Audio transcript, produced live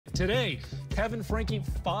Today, Kevin Franke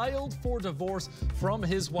filed for divorce from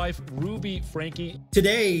his wife, Ruby Franke.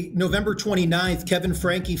 Today, November 29th, Kevin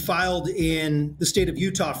Franke filed in the state of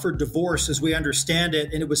Utah for divorce, as we understand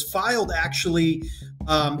it. And it was filed actually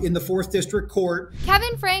in the 4th District Court.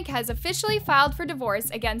 Kevin Franke has officially filed for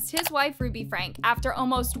divorce against his wife, Ruby Franke, after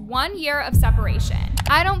almost 1 year of separation.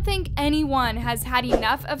 I don't think anyone has had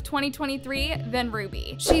enough of 2023 than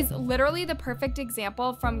Ruby. She's literally the perfect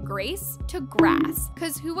example from grace to grass,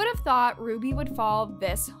 because who would have thought Ruby would fall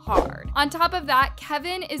this hard? On top of that,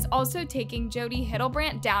 Kevin is also taking Jodi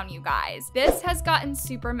Hildebrandt down, you guys. This has gotten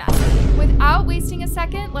super messy. Without wasting a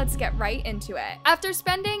second, let's get right into it. After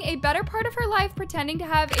spending a better part of her life pretending to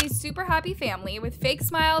have a super happy family with fake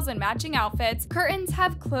smiles and matching outfits, curtains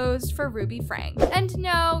have closed for Ruby Franke. And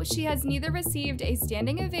no, she has neither received a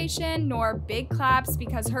standing ovation nor big claps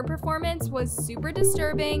because her performance was super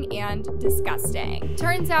disturbing and disgusting.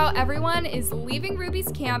 Turns out everyone is leaving Ruby's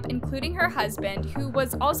camp, including her husband, who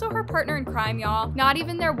was also her partner in crime, y'all. Not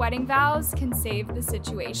even their wedding vows can save the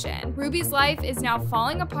situation. Ruby's life is now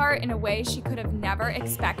falling apart in a way she could have never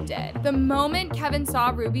expected. The moment Kevin saw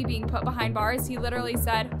Ruby being put behind bars, he literally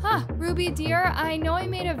said, Ruby dear, I know I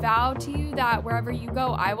made a vow to you that wherever you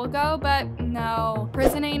go, I will go, but no,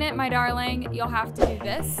 prison ain't it, my darling. You'll have to do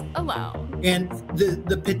this alone. And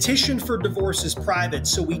the petition for divorce is private,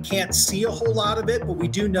 so we can't see a whole lot of it, but we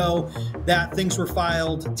do know that things were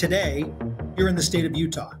filed today here in the state of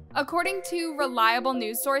Utah. According to reliable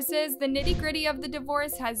news sources, the nitty-gritty of the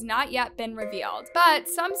divorce has not yet been revealed, but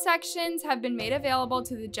some sections have been made available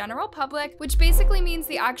to the general public, which basically means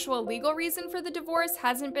the actual legal reason for the divorce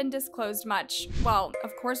hasn't been disclosed much. Well,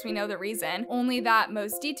 of course we know the reason, only that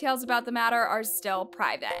most details about the matter are still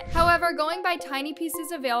private. However, going by tiny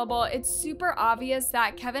pieces available, it's super obvious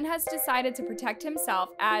that Kevin has decided to protect himself,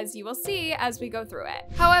 as you will see as we go through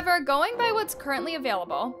it. However, going by what's currently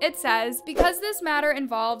available, it says, because this matter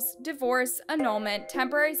involves divorce, annulment,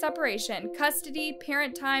 temporary separation, custody,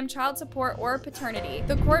 parent time, child support, or paternity,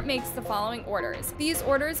 the court makes the following orders. These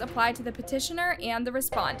orders apply to the petitioner and the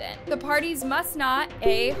respondent. The parties must not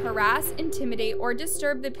A. harass, intimidate, or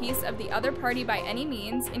disturb the peace of the other party by any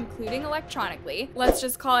means, including electronically. Let's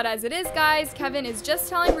just call it as it is, guys. Kevin is just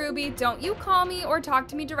telling Ruby, don't you call me or talk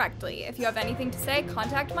to me directly. If you have anything to say,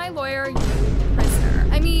 contact my lawyer, you prisoner.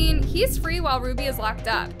 I mean, he's free while Ruby is locked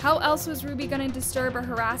up. How else was Ruby gonna disturb or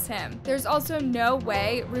harass him? There's also no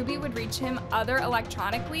way Ruby would reach him other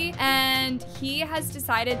electronically, and he has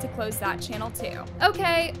decided to close that channel too.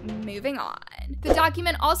 Okay, moving on. The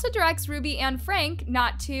document also directs Ruby and Franke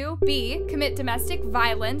not to B. commit domestic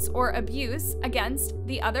violence or abuse against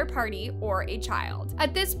the other party or a child.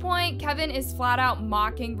 At this point, Kevin is flat out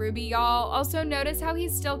mocking Ruby, y'all. Also notice how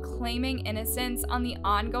he's still claiming innocence on the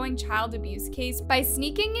ongoing child abuse case by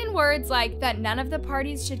sneaking in words like that none of the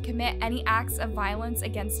parties should commit any acts of violence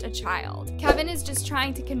against a child. Kevin is just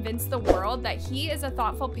trying to convince the world that he is a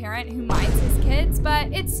thoughtful parent who minds his kids, but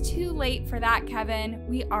it's too late for that, Kevin.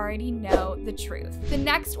 We already know the truth. The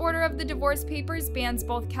next order of the divorce papers bans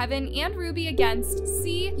both Kevin and Ruby against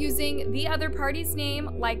C. using the other party's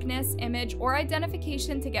name, likeness, image, or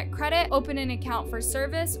identification to get credit, open an account for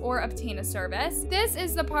service, or obtain a service. This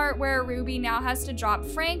is the part where Ruby now has to drop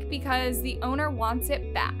Franke because the owner wants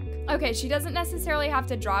it back. Okay, she doesn't necessarily have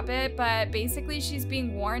to drop it, but basically she's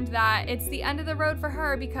being warned that it's the end of the road for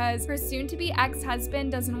her because her soon-to-be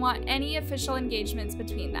ex-husband doesn't want any official engagements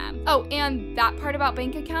between them. Oh, and that part about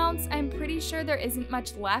bank accounts, I'm pretty sure there isn't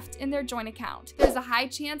much left in their joint account. There's a high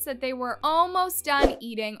chance that they were almost done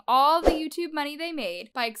eating all the YouTube money they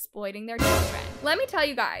made by exploiting their children. Let me tell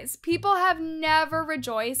you guys, people have never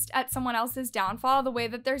rejoiced at someone else's downfall the way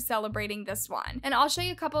that they're celebrating this one. And I'll show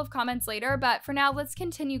you a couple of comments later, but for now, let's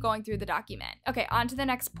continue going through the document. Okay, on to the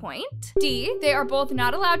next point. D, they are both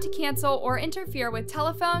not allowed to cancel or interfere with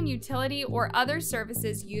telephone, utility, or other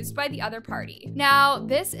services used by the other party. Now,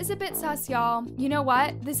 this is a bit sus, y'all. You know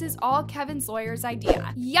what? This is all Kevin's lawyer's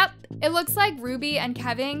idea. Yep, it looks like Ruby and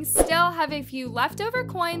Kevin still have a few leftover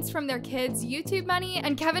coins from their kids' YouTube money,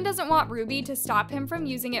 and Kevin doesn't want Ruby to stop him from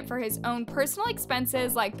using it for his own personal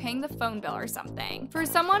expenses like paying the phone bill or something. For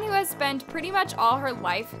someone who has spent pretty much all her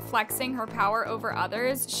life flexing her power over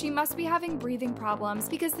others, she must be having breathing problems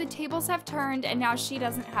because the tables have turned and now she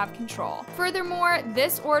doesn't have control. Furthermore,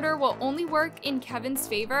 this order will only work in Kevin's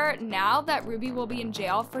favor now that Ruby will be in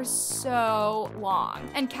jail for so long,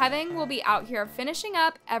 and Kevin will be out here finishing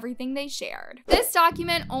up everything they shared. This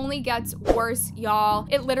document only gets worse, y'all.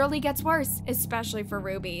 It literally gets worse, especially for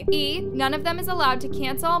Ruby. E, none of them is allowed to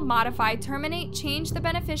cancel, modify, terminate, change the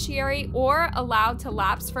beneficiary, or allow to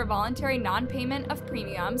lapse for voluntary non-payment of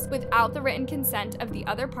premiums without the written consent of the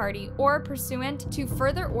other party or pursuant to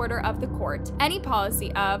further order of the court, any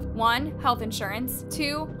policy of 1. Health insurance,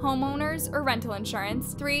 2. Homeowners or rental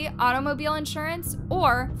insurance, 3. Automobile insurance,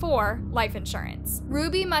 or 4. Life insurance.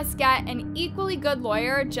 Ruby must get an equally good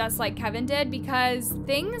lawyer just like Kevin did because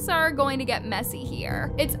things are going to get messy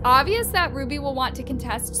here. It's obvious that Ruby will want to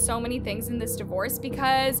contest so many things in this divorce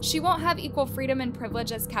because she won't have equal freedom and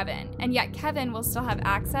privilege as Kevin, and yet Kevin will still have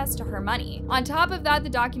access to her money. On top of that, the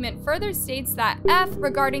document further states that F,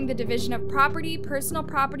 regarding the division of property, personal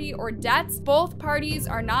property, or debts, both parties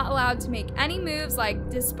are not allowed to make any moves like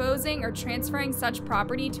disposing or transferring such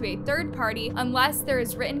property to a third party unless there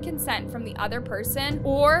is written consent from the other person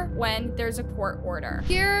or when there's a court order.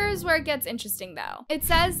 Here's where it gets interesting though. It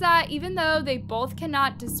says that even though they both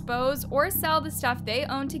cannot dispose or sell the stuff they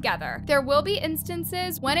own together, there will be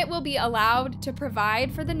instances when it will be allowed to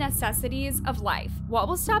provide for the necessities of life. What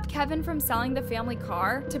will stop Kevin from selling the family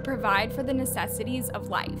car to provide for the necessities of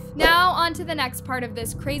life? Now on to the next part of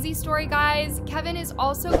this crazy story, guys. Kevin is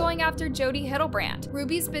also going after Jodi Hildebrandt,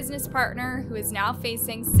 Ruby's business partner, who is now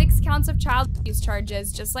facing 6 counts of child abuse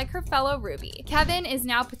charges just like her fellow Ruby. Kevin is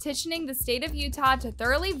now petitioning the state of Utah to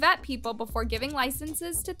thoroughly vet people before giving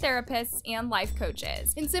licenses to therapists and life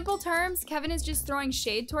coaches. In simple terms, Kevin is just throwing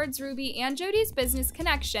shade towards Ruby and Jodi's business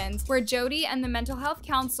connections, where Jodi and the mental health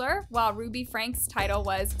counselor, while Ruby Franke's title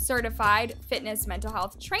was Certified Fitness Mental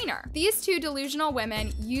Health Trainer. These two delusional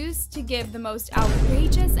women used to give the most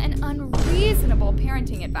outrageous and unreasonable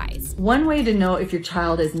parenting advice. One way to know if your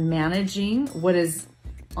child is managing what is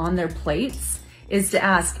on their plates is to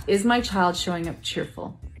ask, is my child showing up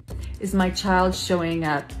cheerful? Is my child showing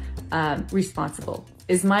up responsible?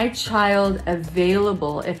 Is my child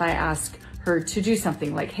available if I ask her to do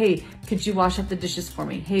something like, hey, could you wash up the dishes for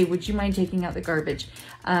me? Hey, would you mind taking out the garbage?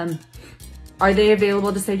 Are they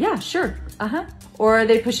available to say, yeah, sure, Or are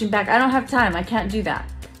they pushing back? I don't have time, I can't do that.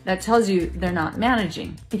 That tells you they're not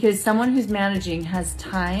managing, because someone who's managing has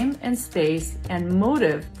time and space and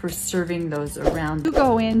motive for serving those around. You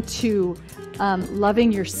go into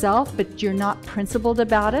loving yourself, but you're not principled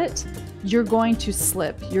about it, you're going to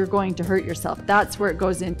slip, you're going to hurt yourself. That's where it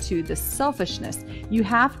goes into the selfishness. You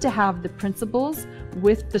have to have the principles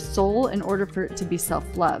with the soul in order for it to be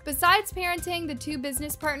self-love. Besides parenting, the two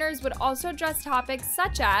business partners would also address topics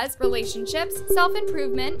such as relationships,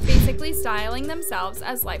 self-improvement, basically styling themselves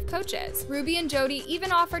as life coaches. Ruby and Jodi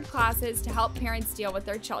even offered classes to help parents deal with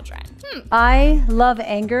their children. I love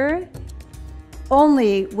anger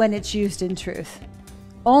only when it's used in truth.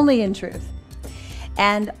 Only in truth.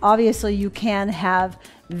 And obviously you can have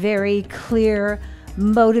very clear,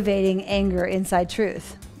 motivating anger inside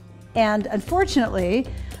truth. And unfortunately,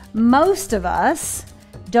 most of us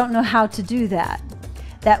don't know how to do that.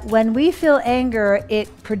 That when we feel anger, it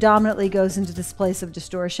predominantly goes into this place of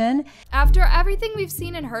distortion. After everything we've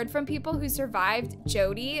seen and heard from people who survived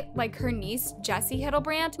Jodi, like her niece, Jodi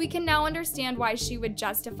Hildebrandt, we can now understand why she would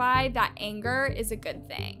justify that anger is a good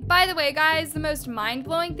thing. By the way, guys, the most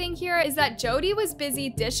mind-blowing thing here is that Jodi was busy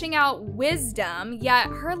dishing out wisdom, yet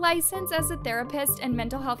her license as a therapist and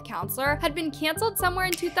mental health counselor had been canceled somewhere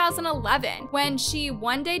in 2011 when she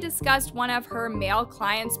one day discussed one of her male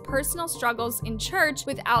clients' personal struggles in church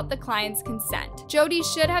without the client's consent. Jodi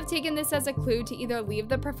should have taken this as a clue to either leave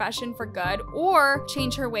the profession for good or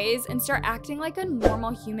change her ways and start acting like a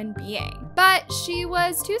normal human being. But she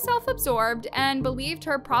was too self-absorbed and believed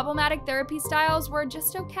her problematic therapy styles were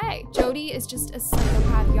just okay. Jodi is just a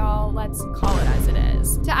psychopath, y'all. Let's call it as it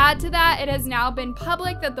is. To add to that, it has now been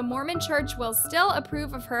public that the Mormon Church will still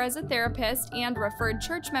approve of her as a therapist and referred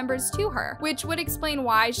church members to her, which would explain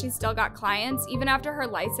why she still got clients even after her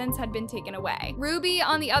license had been taken away. Ruby,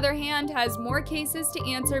 on the other hand, has more cases to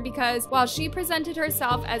answer because while she presented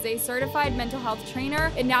herself as a certified mental health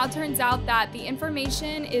trainer, it now turns out that the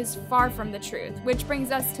information is far from the truth, which brings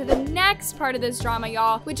us to the next part of this drama,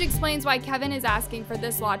 y'all, which explains why Kevin is asking for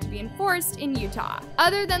this law to be enforced in Utah.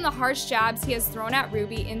 Other than the harsh jabs he has thrown at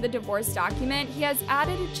Ruby in the divorce document, he has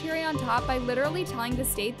added a cherry on top by literally telling the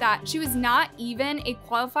state that she was not even a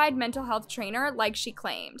qualified mental health trainer like she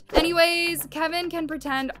claimed. Anyways, Kevin can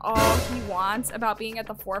pretend all he wants about being being at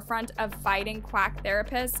the forefront of fighting quack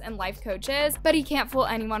therapists and life coaches, but he can't fool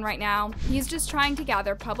anyone right now. He's just trying to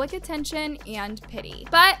gather public attention and pity.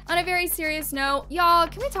 But on a very serious note, y'all,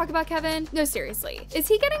 can we talk about Kevin? No, seriously. Is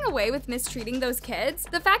he getting away with mistreating those kids?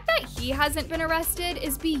 The fact that he hasn't been arrested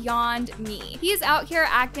is beyond me. He is out here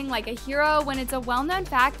acting like a hero when it's a well-known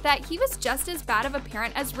fact that he was just as bad of a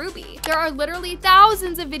parent as Ruby. There are literally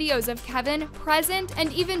thousands of videos of Kevin present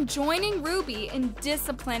and even joining Ruby in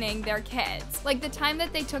disciplining their kids. Like the time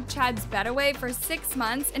that they took Chad's bed away for 6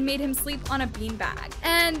 months and made him sleep on a beanbag.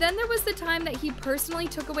 And then there was the time that he personally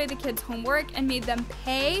took away the kids' homework and made them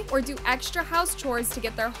pay or do extra house chores to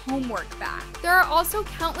get their homework back. There are also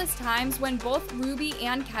countless times when both Ruby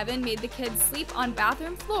and Kevin made the kids sleep on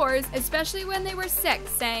bathroom floors, especially when they were sick,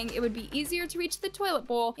 saying it would be easier to reach the toilet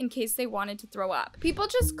bowl in case they wanted to throw up. People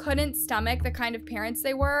just couldn't stomach the kind of parents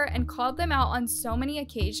they were and called them out on so many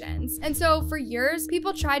occasions. And so for years,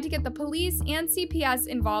 people tried to get the police and CPS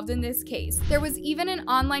involved in this case. There was even an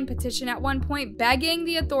online petition at one point begging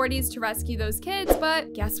the authorities to rescue those kids,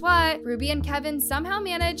 but guess what? Ruby and Kevin somehow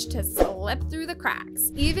managed to slip through the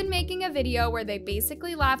cracks, even making a video where they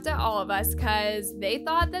basically laughed at all of us because they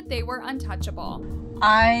thought that they were untouchable.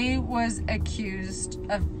 I was accused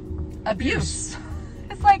of abuse.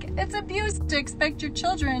 It's like, it's abuse to expect your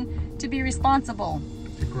children to be responsible.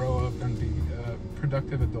 To grow up and be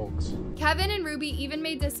productive adults. Kevin and Ruby even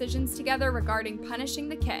made decisions together regarding punishing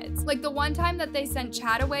the kids, like the one time that they sent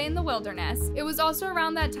Chad away in the wilderness. It was also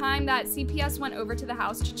around that time that CPS went over to the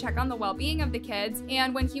house to check on the well-being of the kids,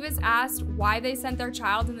 and when he was asked why they sent their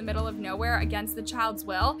child in the middle of nowhere against the child's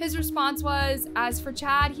will, his response was, as for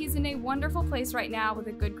Chad, he's in a wonderful place right now with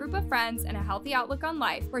a good group of friends and a healthy outlook on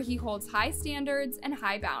life where he holds high standards and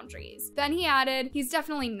high boundaries. Then he added, he's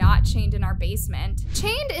definitely not chained in our basement.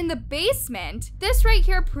 Chained in the basement? This right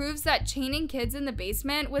here proves that chaining kids in the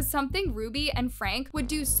basement was something Ruby and Frank would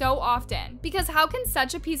do so often. Because how can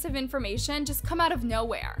such a piece of information just come out of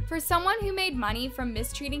nowhere? For someone who made money from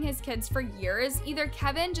mistreating his kids for years, either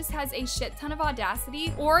Kevin just has a shit ton of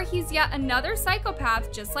audacity, or he's yet another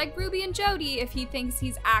psychopath just like Ruby and Jodi if he thinks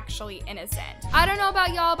he's actually innocent. I don't know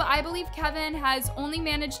about y'all, but I believe Kevin has only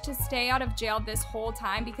managed to stay out of jail this whole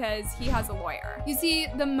time because he has a lawyer. You see,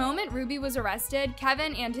 the moment Ruby was arrested,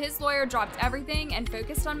 Kevin and his lawyer dropped everything and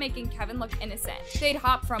focused on making Kevin look innocent. They'd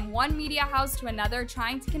hop from one media house to another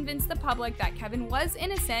trying to convince the public that Kevin was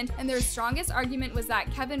innocent, and their strongest argument was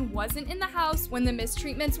that Kevin wasn't in the house when the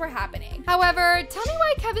mistreatments were happening. However, tell me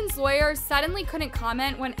why Kevin's lawyer suddenly couldn't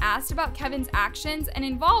comment when asked about Kevin's actions and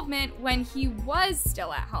involvement when he was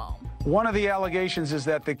still at home. One of the allegations is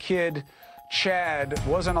that the kid, Chad,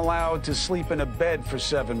 wasn't allowed to sleep in a bed for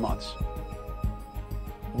 7 months.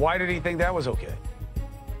 Why did he think that was okay?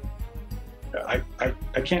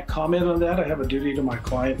 I can't comment on that. I have a duty to my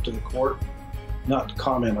client, to the court, not to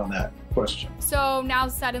comment on that question. So now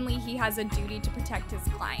suddenly he has a duty to protect his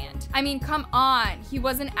client. I mean, come on, he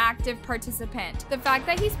was an active participant. The fact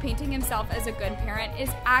that he's painting himself as a good parent is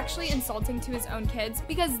actually insulting to his own kids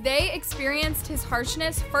because they experienced his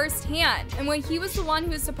harshness firsthand, and when he was the one who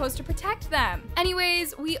was supposed to protect them.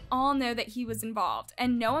 Anyways, we all know that he was involved,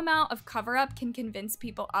 and no amount of cover-up can convince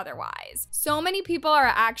people otherwise. So many people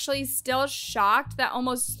are actually still shocked that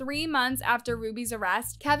almost 3 months after Ruby's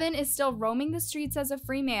arrest, Kevin is still roaming the streets as a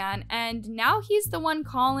free man, and now he's the one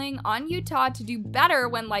calling on Utah to do better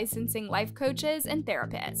when licensing life coaches and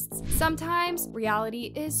therapists. Sometimes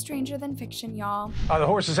reality is stranger than fiction, y'all. The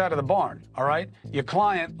horse is out of the barn, all right? Your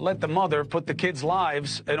client let the mother put the kids'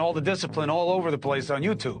 lives and all the discipline all over the place on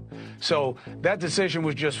YouTube. So that decision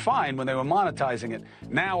was just fine when they were monetizing it.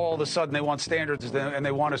 Now all of a sudden they want standards and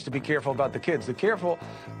they want us to be careful about the kids. The careful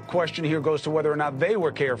question here goes to whether or not they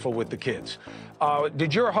were careful with the kids.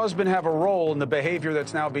 Did your husband have a role in the behavior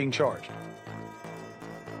that's now being charged?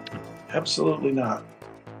 Absolutely not.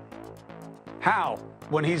 How?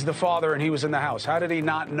 When he's the father and he was in the house, how did he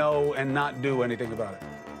not know and not do anything about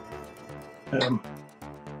it?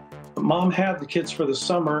 Mom had the kids for the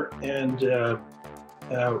summer and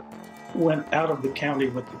went out of the county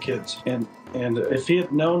with the kids. And if he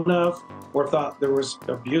had known of or thought there was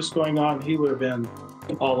abuse going on, he would have been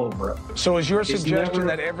all over it. So is your suggestion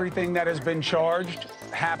that everything that has been charged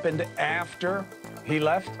happened after he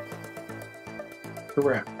left?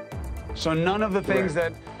 Correct. So none of the things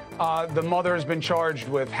that the mother has been charged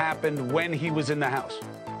with happened when he was in the house?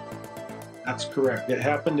 That's correct. It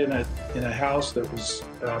happened in a house that was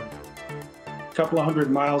a couple of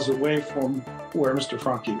 100 miles away from where Mr.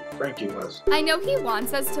 Franke was. I know he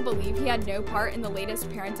wants us to believe he had no part in the latest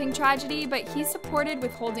parenting tragedy, but he supported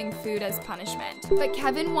withholding food as punishment. But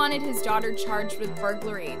Kevin wanted his daughter charged with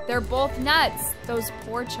burglary. They're both nuts, those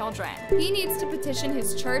poor children. He needs to petition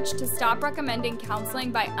his church to stop recommending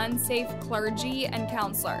counseling by unsafe clergy and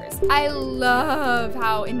counselors. I love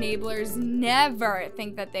how enablers never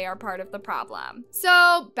think that they are part of the problem.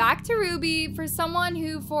 So back to Ruby. For someone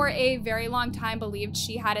who for a very long time believed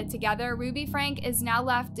she had it together, Ruby Franke is now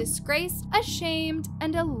left disgraced, ashamed,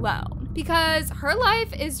 and alone. Because her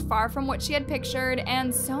life is far from what she had pictured,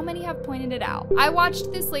 and so many have pointed it out. I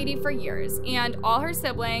watched this lady for years, and all her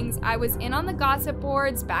siblings. I was in on the gossip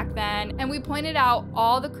boards back then, and we pointed out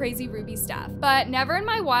all the crazy Ruby stuff. But never in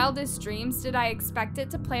my wildest dreams did I expect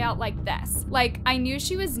it to play out like this. Like, I knew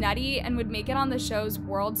she was nutty and would make it on the show's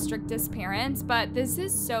World's Strictest Parents, but this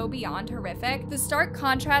is so beyond horrific. The stark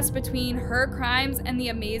contrast between her crimes and the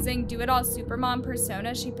amazing do-it-all supermom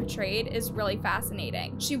persona she portrayed is really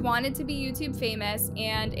fascinating. She wanted to be YouTube famous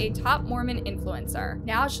and a top Mormon influencer.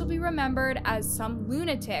 Now she'll be remembered as some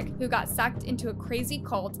lunatic who got sucked into a crazy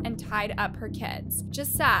cult and tied up her kids.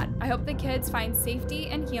 Just sad. I hope the kids find safety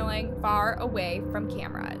and healing far away from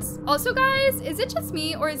cameras. Also guys, is it just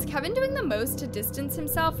me or is Kevin doing the most to distance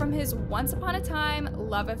himself from his once upon a time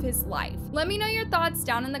love of his life? Let me know your thoughts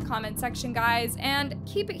down in the comment section, guys, and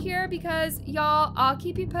keep it here because y'all, I'll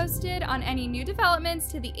keep you posted on any new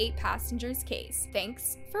developments to the 8 passengers case.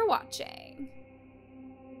 Thanks for watching.